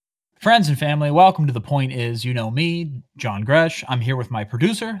Friends and family, welcome to The Point Is. You know me, John Gresh. I'm here with my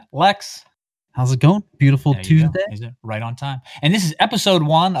producer, Lex. How's it going? Beautiful Tuesday. Is it right on time? And this is episode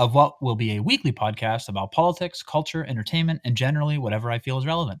 1 of what will be a weekly podcast about politics, culture, entertainment, and generally whatever I feel is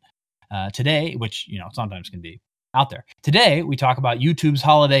relevant. Today, which, sometimes can be out there. Today, we talk about YouTube's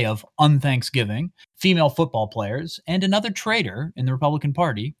holiday of Unthanksgiving, female football players, and another traitor in the Republican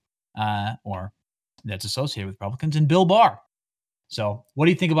Party, or that's associated with Republicans, and Bill Barr. So what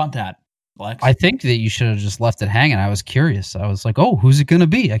do you think about that, Lex? I think that you should have just left it hanging. I was curious. I was like, oh, who's it going to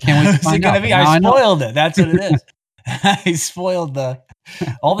be? I can't wait to find out. I spoiled it. That's what it is. I spoiled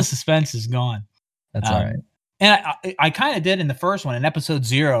all the suspense is gone. That's all right. And I kind of did in the first one, in episode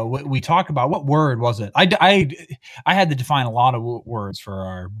 0, we talked about what word was it? I had to define a lot of words for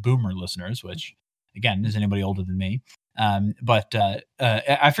our boomer listeners, which, again, is anybody older than me. But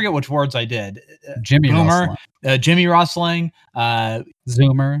I forget which words I did. Jimmy Boomer, Jimmy rustling,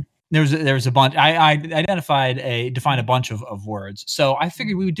 Zoomer. There's a bunch. I defined a bunch of words. So I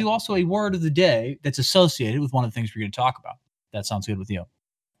figured we would do also a word of the day that's associated with one of the things we're going to talk about. That sounds good with you.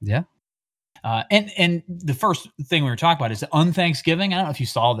 Yeah. And the first thing we were talking about is the Unthanksgiving. I don't know if you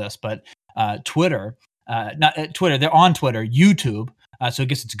saw this, but Twitter, not Twitter, they're on Twitter, YouTube. So I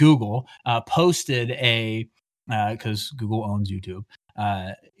guess it's Google, posted because Google owns YouTube,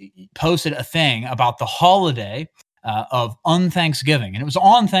 posted a thing about the holiday of Unthanksgiving. And it was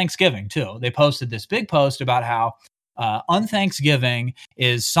on Thanksgiving, too. They posted this big post about how Unthanksgiving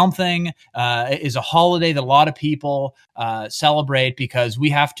is is a holiday that a lot of people celebrate because we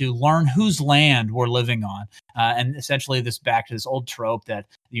have to learn whose land we're living on. And essentially back to this old trope that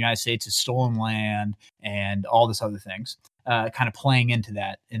the United States has stolen land and all this other things. Kind of playing into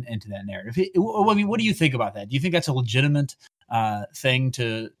that narrative. I mean, what do you think about that? Do you think that's a legitimate thing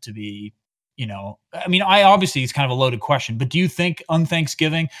to be? I mean, obviously it's kind of a loaded question, but do you think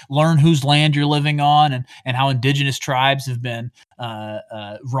Unthanksgiving, learn whose land you're living on and how indigenous tribes have been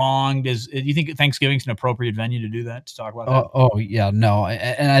wronged? Do you think Thanksgiving is an appropriate venue to do that, to talk about that? Oh yeah, no.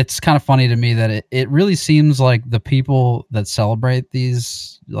 And it's kind of funny to me that it really seems like the people that celebrate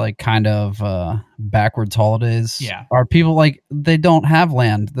these like kind of backwards holidays are people like they don't have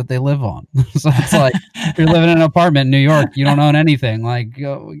land that they live on. So it's like if you're living in an apartment in New York, you don't own anything. Like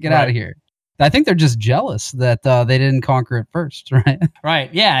get out of here. I think they're just jealous that they didn't conquer it first, right?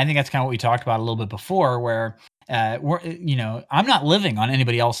 Right. Yeah, I think that's kind of what we talked about a little bit before, where I'm not living on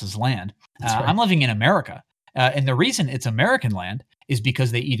anybody else's land. Right. I'm living in America, and the reason it's American land is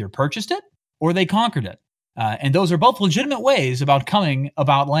because they either purchased it or they conquered it, and those are both legitimate ways about coming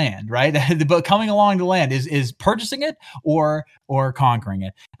about land, right? But coming along the land is purchasing it or conquering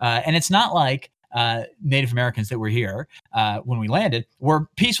it, and it's not like Native Americans that were here when we landed were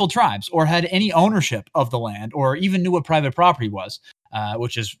peaceful tribes or had any ownership of the land or even knew what private property was,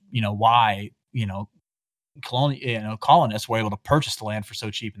 which is why colonists were able to purchase the land for so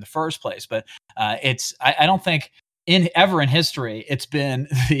cheap in the first place. But I don't think ever in history it's been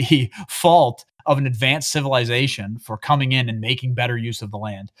the fault of an advanced civilization for coming in and making better use of the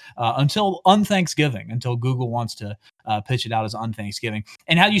land until Unthanksgiving, until Google wants to pitch it out as Unthanksgiving.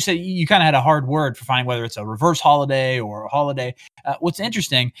 And how you say you kind of had a hard word for finding whether it's a reverse holiday or a holiday. What's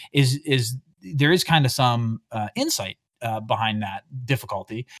interesting is there is kind of some insight behind that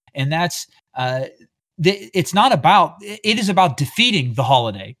difficulty, and that's it's not about. It is about defeating the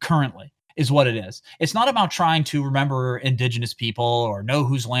holiday currently. Is what it is. It's not about trying to remember indigenous people or know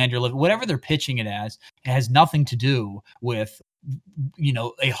whose land you're living. Whatever they're pitching it as, it has nothing to do with,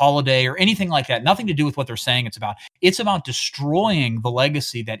 a holiday or anything like that. Nothing to do with what they're saying it's about. It's about destroying the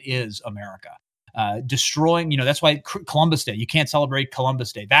legacy that is America. Destroying, that's why Columbus Day, you can't celebrate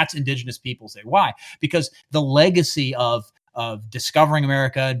Columbus Day. That's Indigenous Peoples Day. Why? Because the legacy of discovering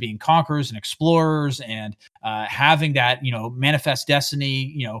America and being conquerors and explorers and having that, manifest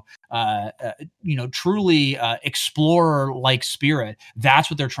destiny, truly explorer-like spirit.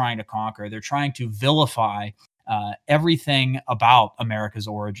 That's what they're trying to conquer. They're trying to vilify everything about America's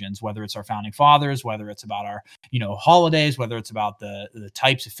origins, whether it's our founding fathers, whether it's about our, holidays, whether it's about the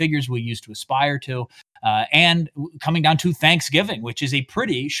types of figures we used to aspire to. And coming down to Thanksgiving, which is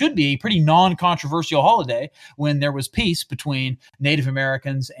should be a pretty non-controversial holiday when there was peace between Native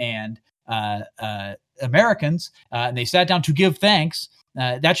Americans and Americans, and they sat down to give thanks.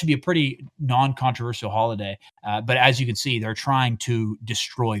 That should be a pretty non-controversial holiday. But as you can see, they're trying to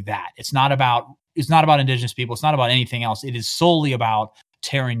destroy that. It's not about indigenous people. It's not about anything else. It is solely about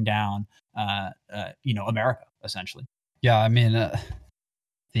tearing down, America, essentially. Yeah, I mean,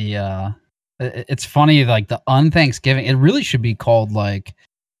 it's funny, like the Unthanksgiving, it really should be called like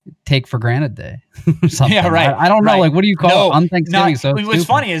take for granted day. Something. Yeah, right. I don't know. Like, what do you call it? Unthanksgiving? So what's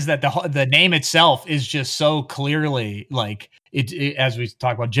funny is that the name itself is just so clearly like it as we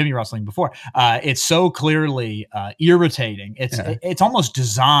talked about Jimmy wrestling before. It's so clearly irritating. It's almost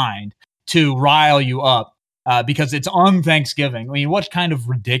designed to rile you up. Because it's on Thanksgiving. I mean, what kind of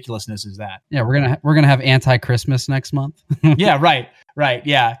ridiculousness is that? Yeah, we're gonna have anti-Christmas next month. Yeah, right,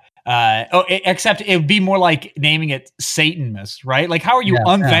 yeah. Except it would be more like naming it Satanmas, right? Like, how are you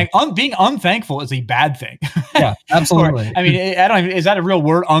being unthankful is a bad thing. Yeah, absolutely. Or, I mean, I don't even, is that a real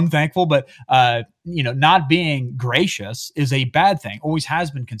word, unthankful? But not being gracious is a bad thing. Always has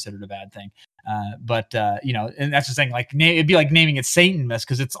been considered a bad thing. But and that's the thing. Like, it'd be like naming it Satanmas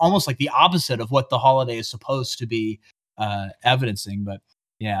because it's almost like the opposite of what the holiday is supposed to be evidencing. But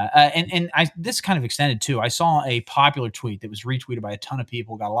yeah, and this kind of extended too. I saw a popular tweet that was retweeted by a ton of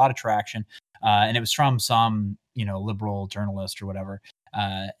people, got a lot of traction, and it was from some liberal journalist or whatever.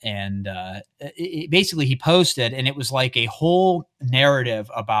 Basically he posted, and it was like a whole narrative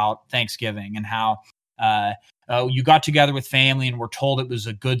about Thanksgiving and how you got together with family and were told it was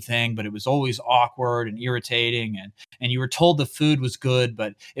a good thing, but it was always awkward and irritating, and you were told the food was good,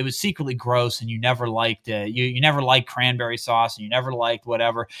 but it was secretly gross, and you never liked it. You never liked cranberry sauce, and you never liked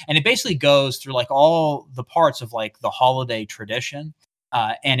whatever. And it basically goes through like all the parts of like the holiday tradition,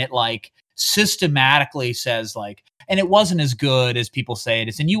 and it like systematically says like, and it wasn't as good as people say it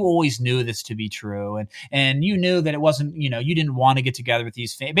is, and you always knew this to be true, and you knew that it wasn't, you didn't want to get together with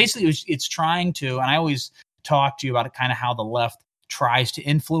these basically it's trying to, and I always talk to you about it, kind of how the left tries to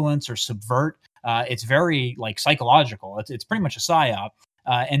influence or subvert. It's very like psychological. It's pretty much a psyop,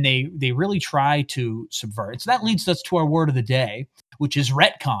 and they really try to subvert. So that leads us to our word of the day, which is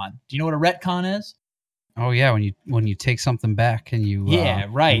retcon. Do you know what a retcon is? Oh yeah, when you take something back and you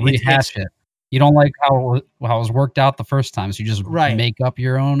right, you rehash it. You don't like how it was worked out the first time, so you just make up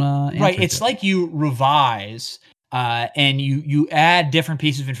your own answer. Right. It's like you revise. And you add different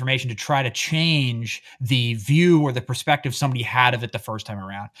pieces of information to try to change the view or the perspective somebody had of it the first time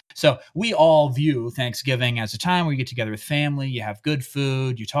around. So we all view Thanksgiving as a time where you get together with family, you have good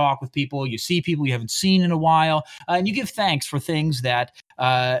food, you talk with people, you see people you haven't seen in a while, and you give thanks for things that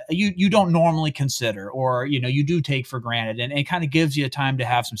you don't normally consider, or you do take for granted, and it kind of gives you a time to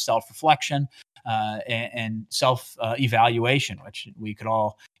have some self-reflection and self-evaluation, which we could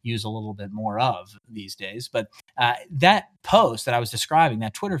all use a little bit more of these days. But that post that I was describing,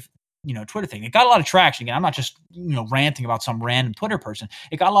 that Twitter thing, it got a lot of traction. Again, I'm not just ranting about some random Twitter person.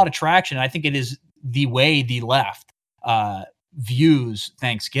 It got a lot of traction. And I think it is the way the left views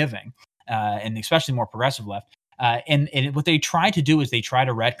Thanksgiving, and especially more progressive left. And what they try to do is they try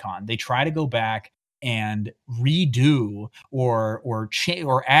to retcon. They try to go back and redo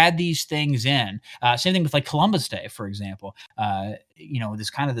or add these things in. Same thing with like Columbus Day, for example. This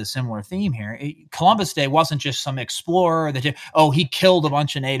kind of the similar theme here. Columbus Day wasn't just some explorer that he killed a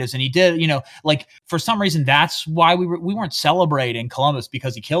bunch of natives, and he did, like for some reason that's why we weren't celebrating Columbus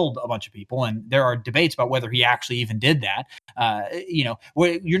because he killed a bunch of people, and there are debates about whether he actually even did that.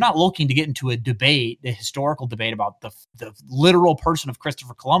 You're not looking to get into a historical debate about the literal person of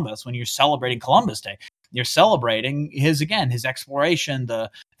Christopher Columbus when you're celebrating Columbus Day. You're celebrating his exploration,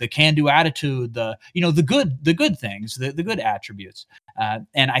 the can-do attitude, the good things, the good attributes.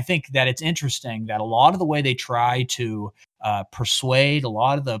 And I think that it's interesting that a lot of the way they try to persuade, a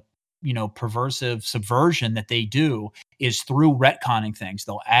lot of the perversive subversion that they do is through retconning things.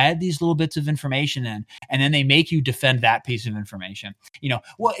 They'll add these little bits of information in, and then they make you defend that piece of information.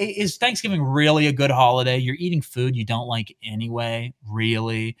 Is Thanksgiving really a good holiday? You're eating food you don't like anyway,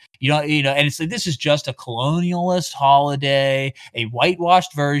 really? And it's like, this is just a colonialist holiday, a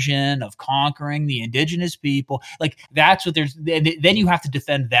whitewashed version of conquering the indigenous people. Like, that's what then you have to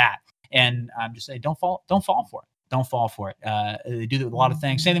defend that. And I'm just saying, don't fall for it. Don't fall for it. They do that with a lot of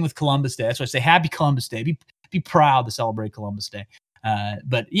things. Same thing with Columbus Day. That's why I say happy Columbus Day. Be proud to celebrate Columbus Day.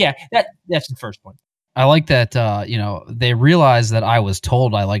 But yeah, that's the first point. I like that, they realized that I was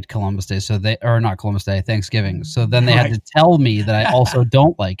told I liked Columbus Day, Thanksgiving. So then they had to tell me that I also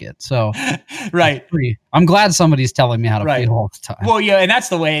don't like it. So, right. I'm glad somebody's telling me how to feel all the time. Well, yeah, and that's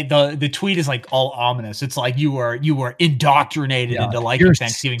the way the tweet is like all ominous. It's like you were indoctrinated into liking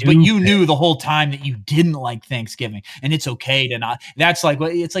Thanksgiving, but you knew the whole time that you didn't like Thanksgiving, and it's okay to not. That's like,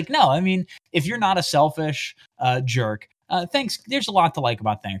 it's like, no, I mean, if you're not a selfish jerk, there's a lot to like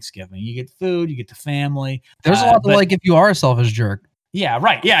about Thanksgiving. You get food, you get the family. There's a lot to like if you are a selfish jerk. Yeah,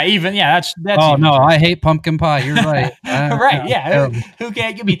 right. Yeah, that's. Oh no, I hate pumpkin pie. You're right. Right. Yeah. Who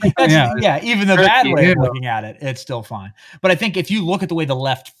can't give me that's even the bad way of looking at it, it's still fine. But I think if you look at the way the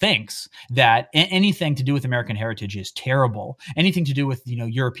left thinks that anything to do with American heritage is terrible, anything to do with,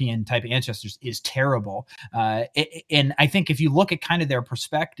 European type ancestors is terrible. And I think if you look at kind of their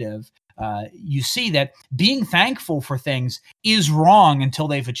perspective, you see that being thankful for things is wrong until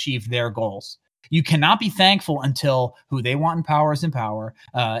they've achieved their goals. You cannot be thankful until who they want in power is in power,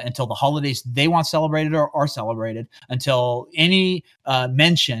 until the holidays they want celebrated are celebrated, until any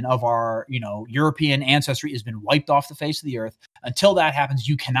mention of our, European ancestry has been wiped off the face of the earth. Until that happens,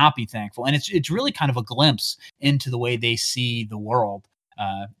 you cannot be thankful. And it's really kind of a glimpse into the way they see the world.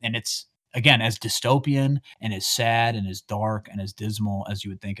 And it's, again, as dystopian and as sad and as dark and as dismal as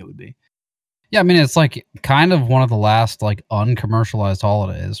you would think it would be. Yeah, I mean, it's like kind of one of the last like uncommercialized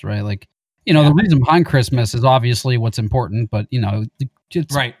holidays, right? Like, the reason behind Christmas is obviously what's important, but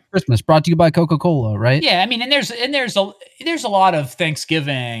it's right. Christmas brought to you by Coca-Cola, right? Yeah, I mean, and there's a lot of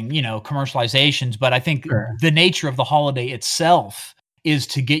Thanksgiving, commercializations, but I think the nature of the holiday itself is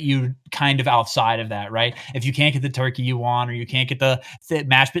to get you kind of outside of that, right? If you can't get the turkey you want, or you can't get the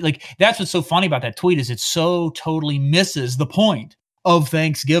mashed, but like that's what's so funny about that tweet is it so totally misses the point of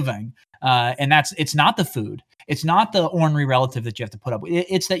Thanksgiving, and it's not the food. It's not the ornery relative that you have to put up with.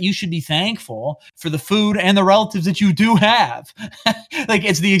 It's that you should be thankful for the food and the relatives that you do have. Like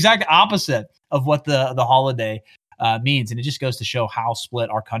it's the exact opposite of what the holiday means. And it just goes to show how split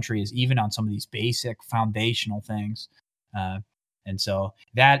our country is, even on some of these basic foundational things. And so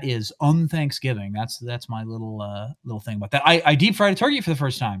that is Unthanksgiving. That's my little thing about that. I deep fried a turkey for the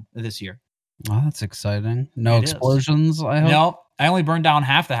first time this year. Oh, that's exciting. No explosions, I hope? No, I only burned down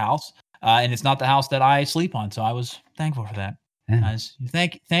half the house. And it's not the house that I sleep on, so I was thankful for that. Yeah.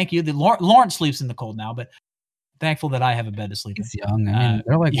 Thank you. Lawrence sleeps in the cold now, but thankful that I have a bed to sleep in. He's young. I mean,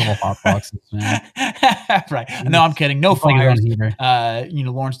 they're like little hot boxes, man. Right. No, I'm kidding. No fires.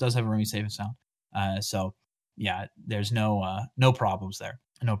 Lawrence does have a room he's safe and sound. So yeah, there's no problems there.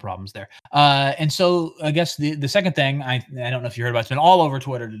 No problems there. And so I guess the second thing, I don't know if you heard about, it's been all over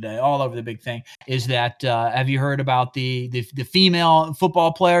Twitter today, all over the big thing, is that have you heard about the female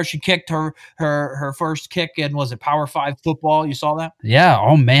football player? She kicked her first kick in, was it Power 5 football? You saw that? Yeah.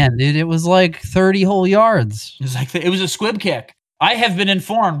 Oh man, dude, it was like 30 whole yards. It was a squib kick. I have been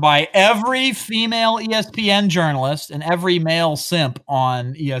informed by every female ESPN journalist and every male simp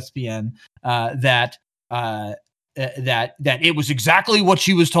on ESPN that it was exactly what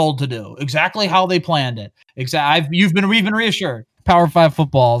she was told to do, exactly how they planned it. We've been reassured. Power 5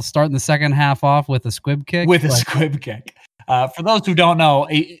 football starting the second half off with a squib kick. Squib kick. For those who don't know,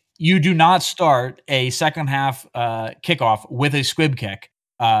 you do not start a second half kickoff with a squib kick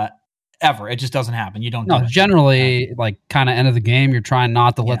ever. It just doesn't happen. You don't. No, generally, like kind of end of the game, you're trying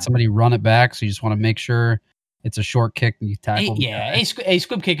not to let somebody run it back, so you just want to make sure it's a short kick and you tackle. A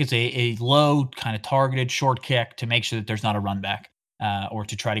squib kick is a low kind of targeted short kick to make sure that there's not a run back, or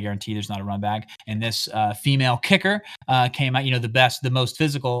to try to guarantee there's not a run back. And this female kicker came out, the most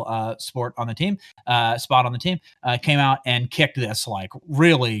physical spot on the team, came out and kicked this like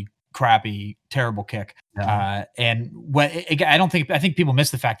really crappy, terrible kick. I think people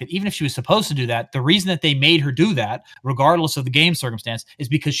miss the fact that even if she was supposed to do that, the reason that they made her do that, regardless of the game circumstance, is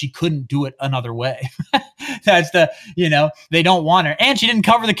because she couldn't do it another way. That's they don't want her. And she didn't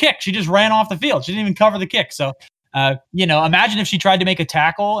cover the kick. She just ran off the field. She didn't even cover the kick. So, imagine if she tried to make a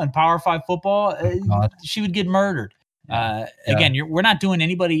tackle in Power 5 football, she would get murdered. Again, we're not doing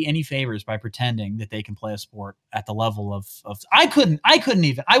anybody any favors by pretending that they can play a sport at the level of I couldn't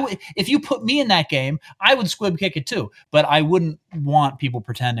even. If you put me in that game, I would squib kick it too, but I wouldn't want people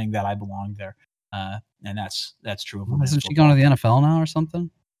pretending that I belonged there. And that's true. Isn't she going to the NFL now or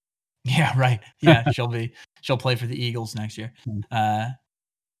something? Yeah, right. Yeah, she'll play for the Eagles next year. And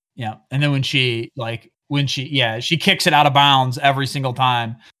then when she kicks it out of bounds every single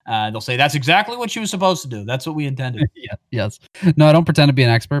time, they'll say that's exactly what she was supposed to do. That's what we intended. Yes. No, I don't pretend to be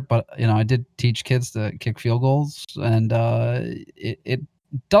an expert, but I did teach kids to kick field goals, and it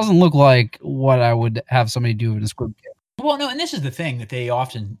doesn't look like what I would have somebody do in a squib kick. Well, no, and this is the thing that they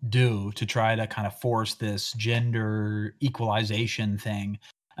often do to try to kind of force this gender equalization thing.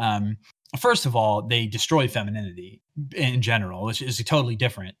 First of all, they destroy femininity in general, which is a totally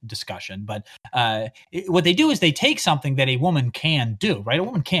different discussion. But what they do is they take something that a woman can do, right? A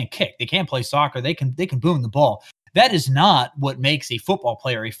woman can't kick. They can't play soccer. They can boom the ball. that is not what makes a football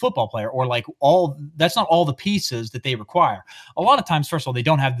player, or like that's not all the pieces that they require. A lot of times, first of all, they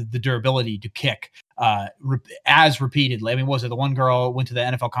don't have the durability to kick as repeatedly. I mean, was it the one girl went to the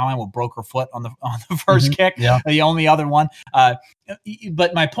NFL Combine and broke her foot on the first kick? Yeah. The only other one.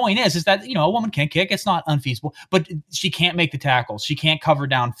 But my point is that, a woman can kick. It's not unfeasible, but she can't make the tackles. She can't cover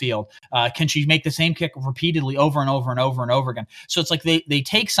downfield. Can she make the same kick repeatedly over and over and over and over again? So it's like they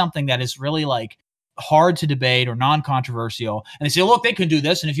take something that is really like hard to debate or non-controversial, and they say, look, they can do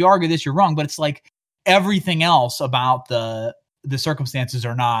this, and if you argue this, you're wrong. But it's like everything else about the circumstances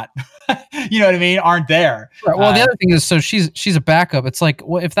are not, you know what I mean, aren't there. Right. Well, the other thing is, so she's a backup. It's like,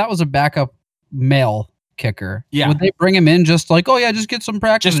 well, if that was a backup male kicker, would they bring him in just like, oh yeah, just get some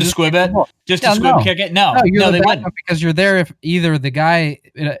practice, just to squib it, just to squib kick it? No, you're the they backup because you're there if either the guy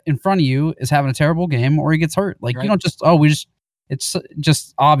in front of you is having a terrible game or he gets hurt. Like you don't just it's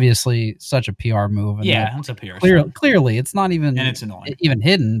just obviously such a PR move. And it's a PR. Clearly, it's not even, and it's annoying, even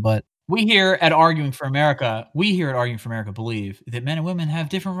hidden, but. We here at Arguing for America believe that men and women have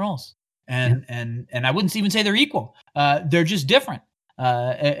different roles, and I wouldn't even say they're equal. They're just different,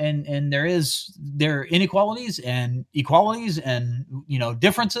 and there are inequalities and equalities and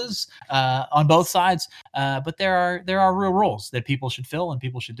differences on both sides. But there are real roles that people should fill and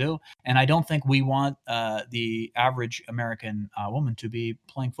people should do. And I don't think we want the average American woman to be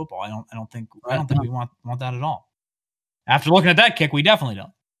playing football. I don't think we want that at all. After looking at that kick, we definitely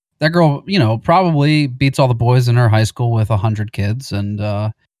don't. That girl, probably beats all the boys in her high school with 100 kids. And,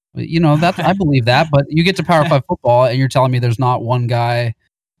 that's, I believe that. But you get to Power 5 football and you're telling me there's not one guy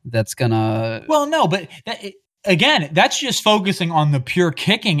that's going to. Well, no, but again, that's just focusing on the pure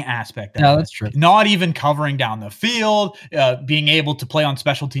kicking aspect of it. That's true. Not even covering down the field, being able to play on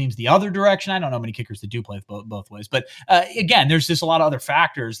special teams the other direction. I don't know many kickers that do play both ways. But again, there's just a lot of other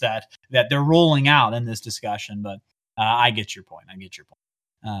factors that they're rolling out in this discussion. But I get your point.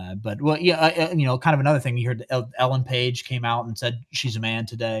 But kind of another thing, you heard Ellen Page came out and said she's a man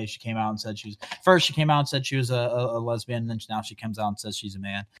today. She came out and said she was a lesbian, and then now she comes out and says she's a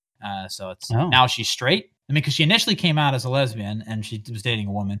man. So it's now she's straight. I mean, because she initially came out as a lesbian and she was dating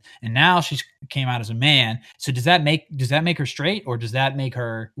a woman, and now she came out as a man. So does that make her straight, or does that make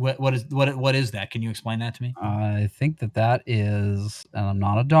her what is that? Can you explain that to me? I think that is, and I'm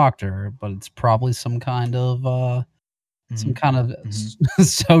not a doctor, but it's probably some kind of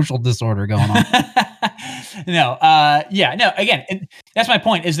social disorder going on. Again, that's my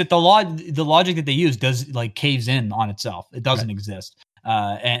point, is that the logic that they use does caves in on itself. It doesn't exist.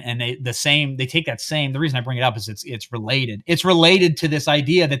 And they take that same, the reason I bring it up is it's related. It's related to this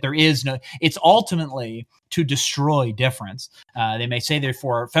idea that there is no, it's ultimately to destroy difference. They may say they're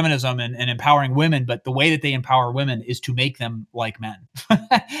for feminism and empowering women, but the way that they empower women is to make them like men.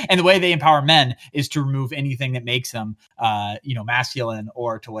 And the way they empower men is to remove anything that makes them, masculine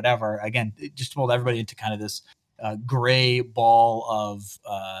or to whatever. Again, just to mold everybody into kind of this gray ball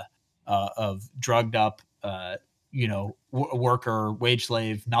of drugged up, worker, wage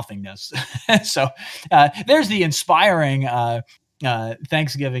slave nothingness. So there's the inspiring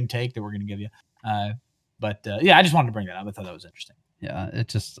Thanksgiving take that we're going to give you. But I just wanted to bring that up. I thought that was interesting. Yeah,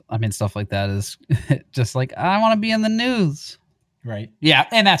 stuff like that is just like, I want to be in the news. Right. Yeah,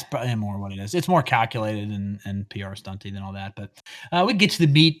 and that's probably more what it is. It's more calculated and PR stunty than all that. But we get to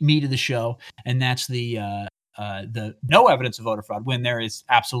the meat of the show, and that's the no evidence of voter fraud when there is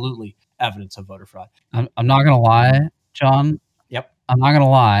absolutely evidence of voter fraud. I'm not going to lie, John. Yep. I'm not going to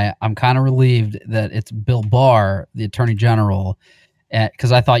lie. I'm kind of relieved that it's Bill Barr, the Attorney General,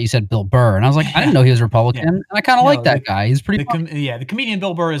 because I thought you said Bill Burr, and I was like, I didn't know he was a Republican. And I kind of like that guy. He's pretty. The comedian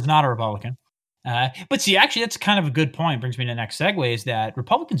Bill Burr is not a Republican. But see, actually, that's kind of a good point. Brings me to the next segue, is that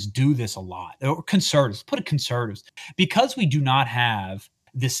Republicans do this a lot, or conservatives, because we do not have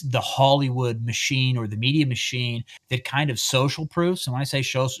the Hollywood machine or the media machine that kind of social proofs. And when I say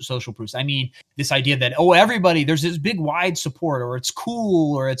social proofs, I mean this idea that, everybody, there's this big wide support, or it's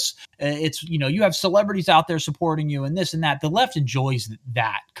cool, or it's you have celebrities out there supporting you and this and that. The left enjoys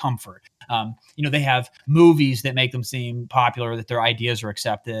that comfort. They have movies that make them seem popular, that their ideas are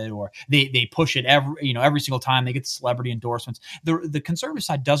accepted, or they push it every single time they get celebrity endorsements. The conservative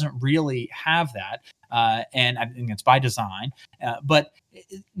side doesn't really have that. And I think it's by design. But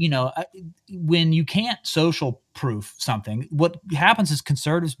when you can't social proof something, what happens is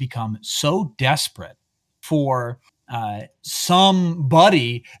conservatives become so desperate for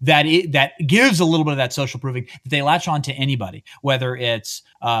somebody that gives a little bit of that social proving, that they latch on to anybody, whether it's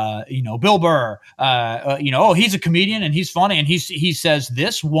Bill Burr, oh, he's a comedian and he's funny and he says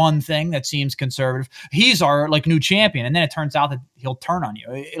this one thing that seems conservative. He's our like new champion, and then it turns out that he'll turn on you.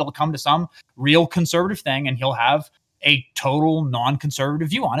 It'll come to some real conservative thing, and he'll have a total non-conservative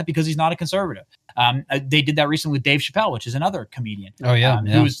view on it because he's not a conservative. They did that recently with Dave Chappelle, which is another comedian. Oh yeah,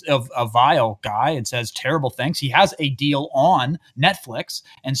 who's a vile guy and says terrible things. He has a deal on Netflix,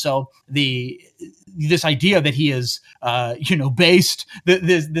 and so this idea that he is, based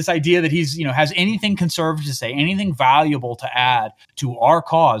this idea that he's has anything conservative to say, anything valuable to add to our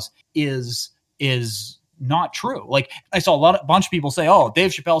cause is not true. Like I saw a bunch of people say, "Oh,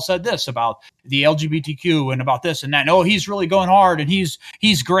 Dave Chappelle said this about the LGBTQ and about this and that. Oh, he's really going hard and he's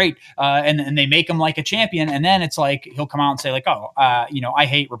great." And they make him like a champion, and then it's like he'll come out and say like, "Oh, I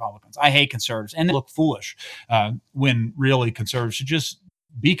hate Republicans, I hate conservatives," and they look foolish when really conservatives should just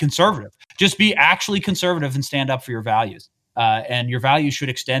be conservative, just be actually conservative and stand up for your values. And your values should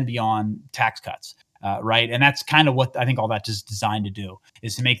extend beyond tax cuts. Right. And that's kind of what I think all that is designed to do,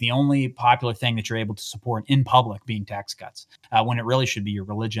 is to make the only popular thing that you're able to support in public being tax cuts, when it really should be your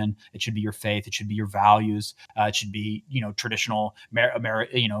religion. It should be your faith. It should be your values. It should be, traditional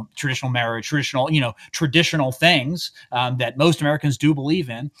marriage, traditional things that most Americans do believe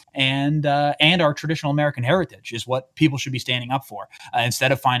in, and our traditional American heritage is what people should be standing up for,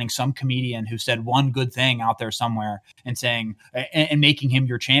 instead of finding some comedian who said one good thing out there somewhere and saying and making him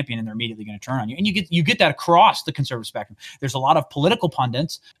your champion, and they're immediately going to turn on you. And you get that across the conservative spectrum. There's a lot of political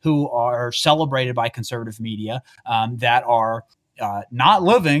pundits who are celebrated by conservative media that are not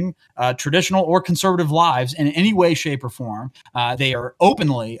living traditional or conservative lives in any way, shape, or form. They are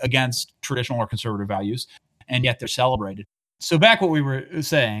openly against traditional or conservative values, and yet they're celebrated. So back what we were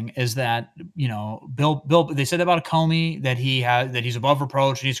saying is that, Bill, they said about Comey that he's above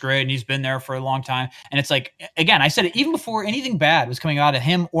reproach and he's great and he's been there for a long time. And it's like, again, I said it even before anything bad was coming out of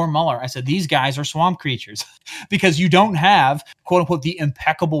him or Mueller. I said, these guys are swamp creatures because you don't have, quote unquote, the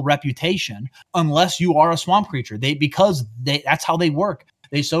impeccable reputation unless you are a swamp creature. That's how they work.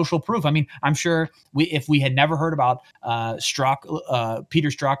 They social proof. I mean, I'm sure if we had never heard about Peter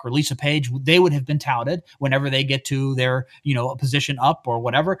Strzok or Lisa Page, they would have been touted whenever they get to their, a position up or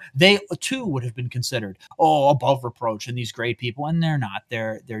whatever. They too would have been considered, above reproach and these great people, and they're not.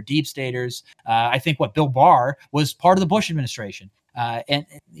 They're deep staters. I think Bill Barr was part of the Bush administration.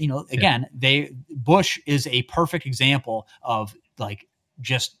 Bush is a perfect example of like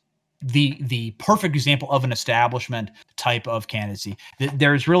just the perfect example of an establishment type of candidacy.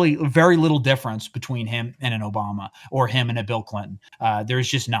 There's really very little difference between him and an Obama or him and a Bill Clinton. There's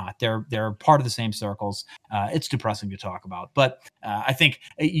just not. They're part of the same circles. It's depressing to talk about, but I think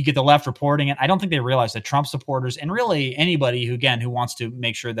you get the left reporting it. I don't think they realize that Trump supporters and really anybody who wants to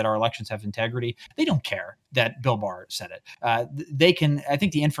make sure that our elections have integrity, they don't care that Bill Barr said it. I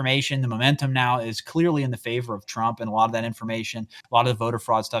think the information, the momentum now is clearly in the favor of Trump, and a lot of that information, a lot of the voter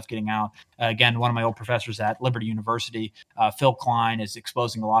fraud stuff getting out. Again, one of my old professors at Liberty University, Phil Klein, is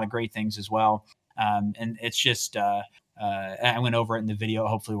exposing a lot of great things as well. And it's just, I went over it in the video.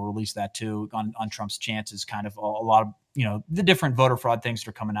 Hopefully we'll release that too on Trump's chances, kind of a lot of, the different voter fraud things that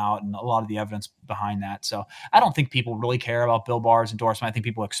are coming out and a lot of the evidence behind that. So I don't think people really care about Bill Barr's endorsement. I think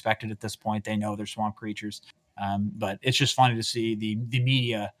people expect it at this point. They know they're swamp creatures. But it's just funny to see the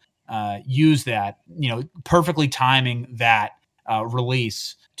media use that, perfectly timing that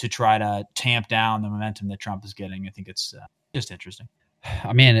release to try to tamp down the momentum that Trump is getting. I think it's just interesting.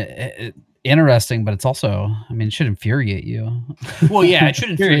 I mean, interesting, but it's also, it should infuriate you. Well, yeah, it should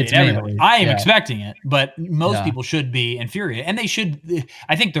infuriate everybody. I am expecting it, but most people should be infuriated. And they should,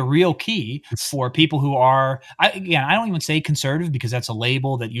 I think the real key for people who are, I don't even say conservative because that's a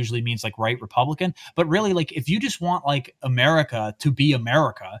label that usually means like right Republican, but really like if you just want like America to be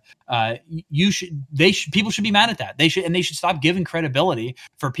America, people should be mad at that. They should stop giving credibility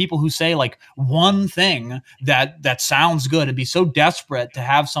for people who say like one thing that sounds good and be so desperate to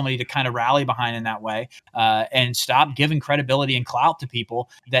have somebody to kind of rally behind in that way, and stop giving credibility and clout to people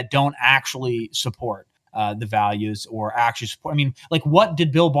that don't actually support the values or actually support. Like what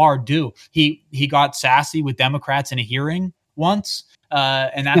did Bill Barr do? He got sassy with Democrats in a hearing once.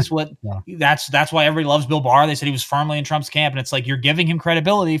 And that's what that's why everybody loves Bill Barr. They said he was firmly in Trump's camp, and it's like you're giving him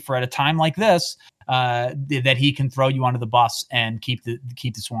credibility for at a time like this that he can throw you under the bus and keep the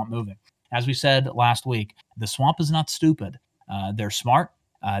swamp moving. As we said last week, the swamp is not stupid. They're smart.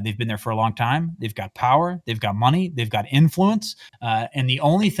 They've been there for a long time. They've got power. They've got money. They've got influence. And the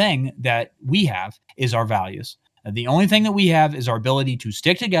only thing that we have is our values. The only thing that we have is our ability to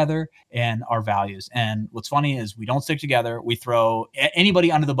stick together and our values. And what's funny is we don't stick together. We throw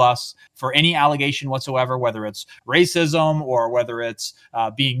anybody under the bus for any allegation whatsoever, whether it's racism or whether it's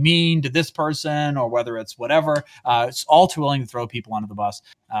being mean to this person or whether it's whatever. It's all too willing to throw people under the bus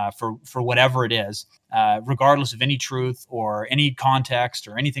for whatever it is, regardless of any truth or any context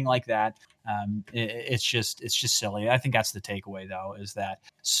or anything like that. It's just silly. I think that's the takeaway, though, is that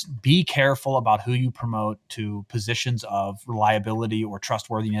be careful about who you promote to positions of reliability or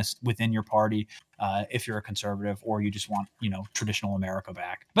trustworthiness within your party. If you're a conservative or you just want, traditional America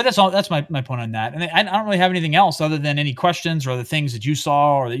back. But that's all. That's my point on that. And I don't really have anything else other than any questions or the things that you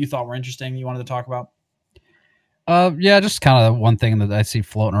saw or that you thought were interesting you wanted to talk about. Yeah, just kind of one thing that I see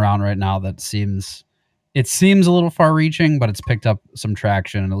floating around right now that seems a little far-reaching, but it's picked up some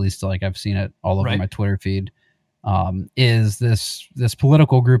traction, and at least like I've seen it all over my Twitter feed. Is this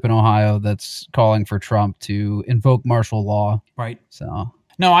political group in Ohio that's calling for Trump to invoke martial law? Right. So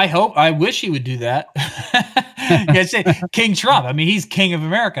no, I wish he would do that. Yeah, say King Trump. I mean, he's king of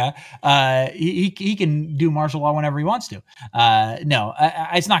America. He can do martial law whenever he wants to. No,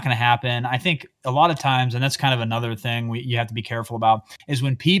 it's not going to happen. I think a lot of times, and that's kind of another thing you have to be careful about, is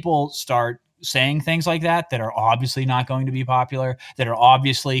when people start saying things like that are obviously not going to be popular, that are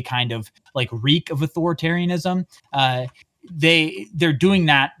obviously kind of like reek of authoritarianism. They're doing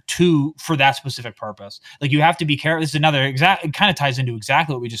that for that specific purpose. Like, you have to be careful. This is another it kind of ties into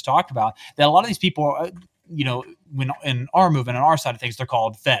exactly what we just talked about, that a lot of these people, when in our movement, on our side of things, they're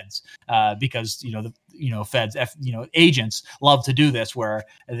called feds, because feds, agents love to do this, where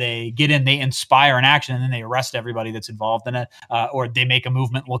they get in, they inspire an action, and then they arrest everybody that's involved in it, or they make a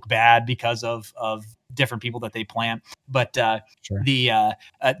movement look bad because of different people that they plant. But sure.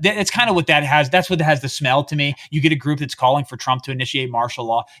 It's kind of what that has. That's what has the smell to me. You get a group that's calling for Trump to initiate martial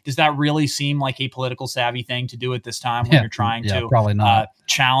law. Does that really seem like a political savvy thing to do at this time when you're trying to probably not.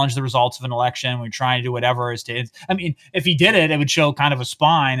 Challenge the results of an election? When you're trying to do whatever is to. I mean, if he did it, it would show kind of a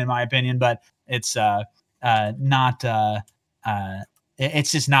spine, in my opinion. But it's not.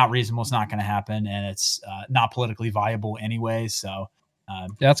 It's just not reasonable. It's not going to happen, and it's not politically viable anyway. So.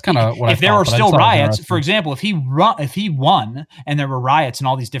 That's kind of what if there were still riots, for example, if he won and there were riots in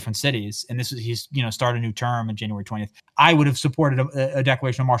all these different cities, and he's started a new term on January 20th, I would have supported a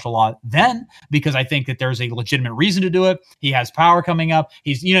declaration of martial law then, because I think that there's a legitimate reason to do it. He has power coming up.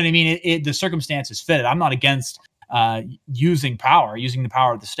 He's, what I mean? The circumstances fit it. I'm not against using the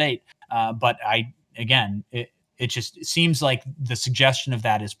power of the state, but it just seems like the suggestion of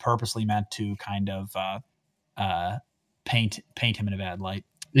that is purposely meant to kind of paint him in a bad light.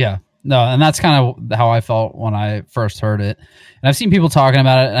 Yeah, no, and that's kind of how I felt when I first heard it. And I've seen people talking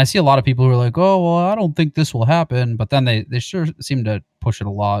about it, and I see a lot of people who are like, "Oh, well, I don't think this will happen," but then they sure seem to push it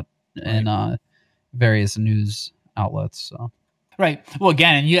a lot in various news outlets. So. Right. Well,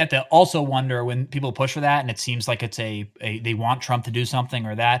 again, and you have to also wonder when people push for that, and it seems like it's they want Trump to do something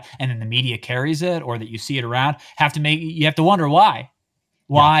or that, and then the media carries it, or that you see it around. You have to wonder why.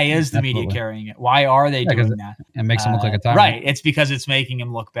 Why is the media carrying it? Why are they doing that? It makes him look like a tyrant. Right. It's because it's making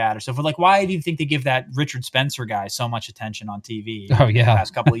him look bad or so. But why do you think they give that Richard Spencer guy so much attention on TV the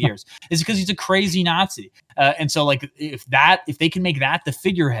past couple of years? It's because he's a crazy Nazi. And so if they can make that the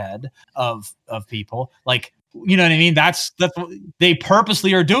figurehead of people, you know what I mean? That's what they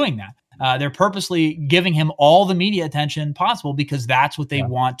purposely are doing that. They're purposely giving him all the media attention possible, because that's what they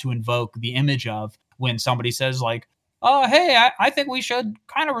want to invoke the image of when somebody says hey, I think we should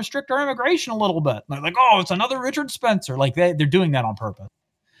kind of restrict our immigration a little bit. And they're like, oh, it's another Richard Spencer. They're doing that on purpose.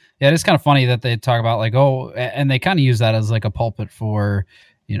 Yeah, it's kind of funny that they talk about and they kind of use that as a pulpit for,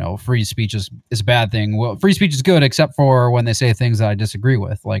 free speech is a bad thing. Well, free speech is good, except for when they say things that I disagree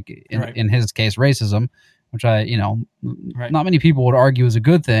with, in his case, racism, which not many people would argue is a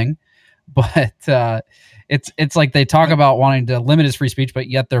good thing. But it's like they talk about wanting to limit his free speech, but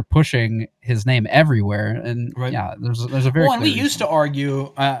yet they're pushing his name everywhere. And there's a very and we used to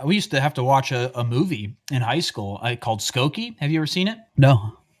argue. We used to have to watch a movie in high school called Skokie. Have you ever seen it?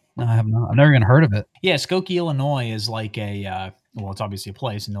 No, I have not. I've never even heard of it. Yeah, Skokie, Illinois is it's obviously a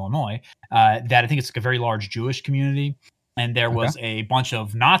place in Illinois that I think it's a very large Jewish community. And there was a bunch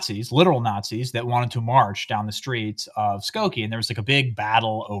of Nazis, literal Nazis, that wanted to march down the streets of Skokie. And there was a big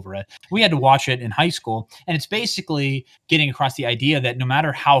battle over it. We had to watch it in high school. And it's basically getting across the idea that no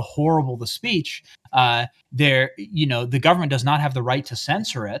matter how horrible the speech, the government does not have the right to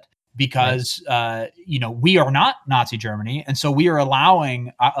censor it, because, we are not Nazi Germany. And so we are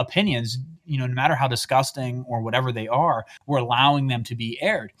allowing opinions, no matter how disgusting or whatever they are, we're allowing them to be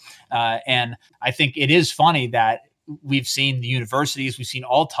aired. And I think it is funny that we've seen the universities, we've seen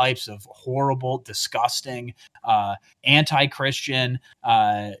all types of horrible, disgusting, anti-Christian,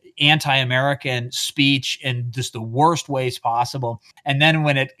 anti-American speech in just the worst ways possible. And then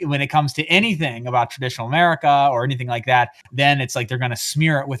when it comes to anything about traditional America or anything like that, then it's like they're going to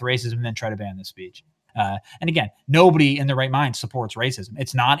smear it with racism and then try to ban the speech. And again, nobody in their right mind supports racism.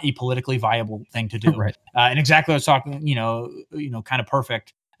 It's not a politically viable thing to do. Right. And exactly what I was talking, kind of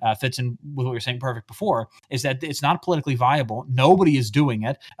perfect, fits in with what we were saying perfect before, is that it's not politically viable. Nobody is doing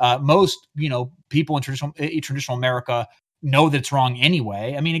it. Most, people in traditional America know that it's wrong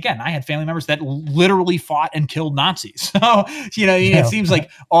anyway. I mean, again, I had family members that literally fought and killed Nazis. So, it seems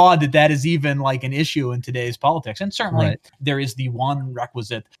like odd that is even like an issue in today's politics. And certainly there is the one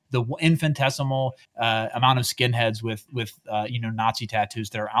requisite, the infinitesimal amount of skinheads with Nazi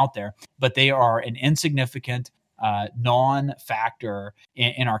tattoos that are out there, but they are an insignificant non-factor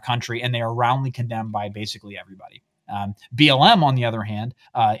in our country, and they are roundly condemned by basically everybody. BLM, on the other hand,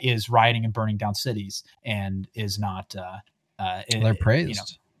 is rioting and burning down cities and is not. They're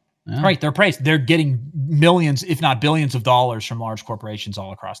praised. Right, they're praised. They're getting millions, if not billions, of dollars from large corporations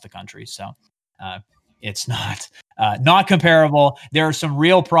all across the country. So it's not comparable. There are some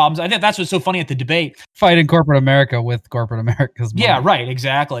real problems. I think that's what's so funny at the debate. Fighting corporate America with corporate America's money. Yeah, right,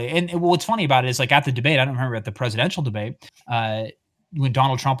 exactly. And what's funny about it is, like, at the debate, I don't remember at the presidential debate, when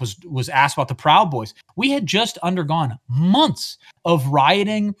Donald Trump was asked about the Proud Boys, we had just undergone months of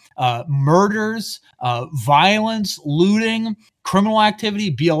rioting, murders, violence, looting, criminal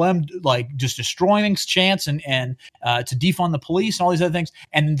activity, BLM like just destroying chants and to defund the police and all these other things.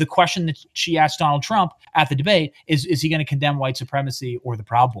 And the question that she asked Donald Trump at the debate is he going to condemn white supremacy or the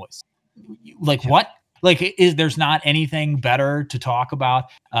Proud Boys? Like, what? Like, there's not anything better to talk about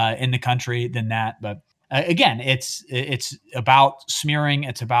in the country than that. But again, it's about smearing.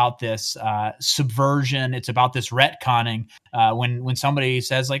 It's about this subversion. It's about this retconning. When somebody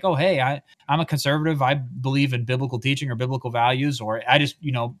says like, "Oh, hey, I'm a conservative. I believe in biblical teaching or biblical values," or I just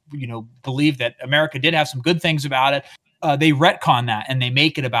believe that America did have some good things about it. They retcon that and they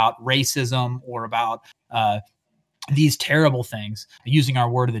make it about racism or about these terrible things. Using our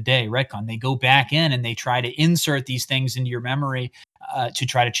word of the day, retcon. They go back in and they try to insert these things into your memory to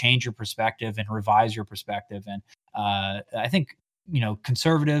try to change your perspective and revise your perspective. And I think,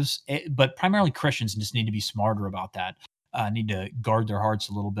 conservatives, but primarily Christians, just need to be smarter about that. Need to guard their hearts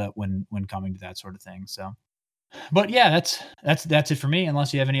a little bit when coming to that sort of thing. So, but yeah, that's it for me.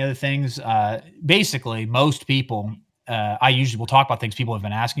 Unless you have any other things. Basically, most people, I usually will talk about things people have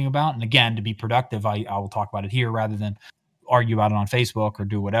been asking about. And again, to be productive, I will talk about it here rather than argue about it on Facebook or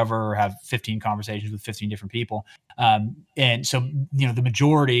do whatever, or have 15 conversations with 15 different people. And so, the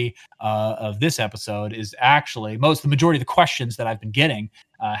majority of this episode is actually the majority of the questions that I've been getting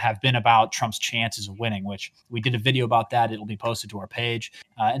have been about Trump's chances of winning, which we did a video about that. It'll be posted to our page.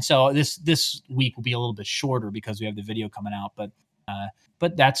 And so this week will be a little bit shorter because we have the video coming out, but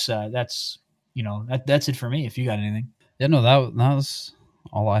that's it for me. If you got anything. Yeah, no, that was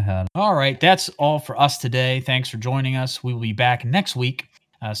all I had. All right. That's all for us today. Thanks for joining us. We will be back next week.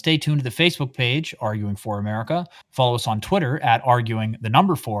 Stay tuned to the Facebook page, Arguing for America. Follow us on Twitter at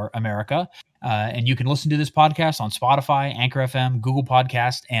Arguing4America. And you can listen to this podcast on Spotify, Anchor FM, Google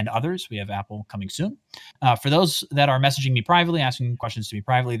Podcast, and others. We have Apple coming soon. For those that are messaging me privately, asking questions to me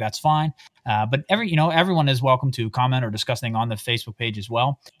privately, that's fine. But everyone is welcome to comment or discuss things on the Facebook page as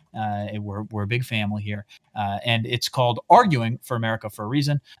well. We're a big family here. And it's called Arguing for America for a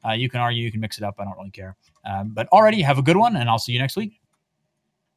reason. You can argue, you can mix it up. I don't really care. But already have a good one, and I'll see you next week.